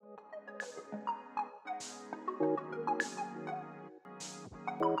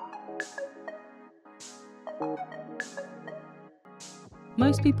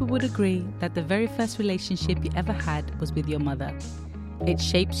Most people would agree that the very first relationship you ever had was with your mother. It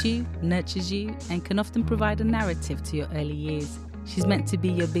shapes you, nurtures you, and can often provide a narrative to your early years. She's meant to be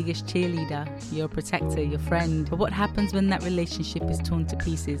your biggest cheerleader, your protector, your friend. But what happens when that relationship is torn to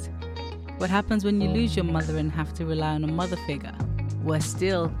pieces? What happens when you lose your mother and have to rely on a mother figure? Worse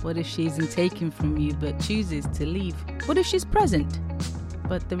still, what if she isn't taken from you but chooses to leave? What if she's present,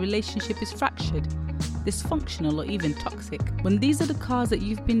 but the relationship is fractured, dysfunctional, or even toxic? When these are the cards that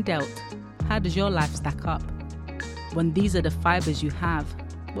you've been dealt, how does your life stack up? When these are the fibers you have,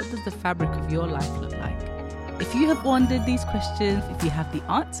 what does the fabric of your life look like? If you have wondered these questions, if you have the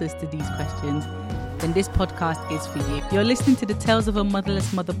answers to these questions, then this podcast is for you. You're listening to the Tales of a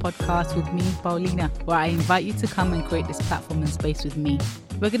Motherless Mother podcast with me, Paulina, where I invite you to come and create this platform and space with me.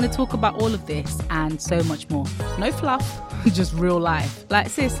 We're going to talk about all of this and so much more. No fluff, just real life. Like,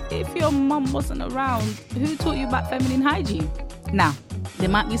 sis, if your mum wasn't around, who taught you about feminine hygiene? Now, there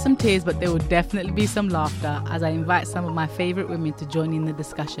might be some tears, but there will definitely be some laughter as I invite some of my favourite women to join in the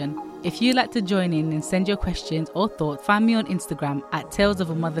discussion. If you'd like to join in and send your questions or thoughts, find me on Instagram at Tales of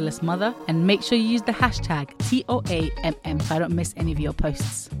a Motherless Mother, and make sure you use the hashtag TOAMM so I don't miss any of your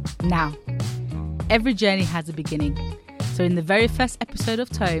posts. Now, every journey has a beginning. So in the very first episode of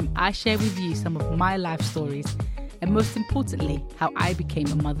Tome, I share with you some of my life stories and most importantly, how I became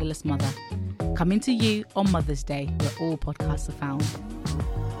a motherless mother. Coming to you on Mother's Day, where all podcasts are found.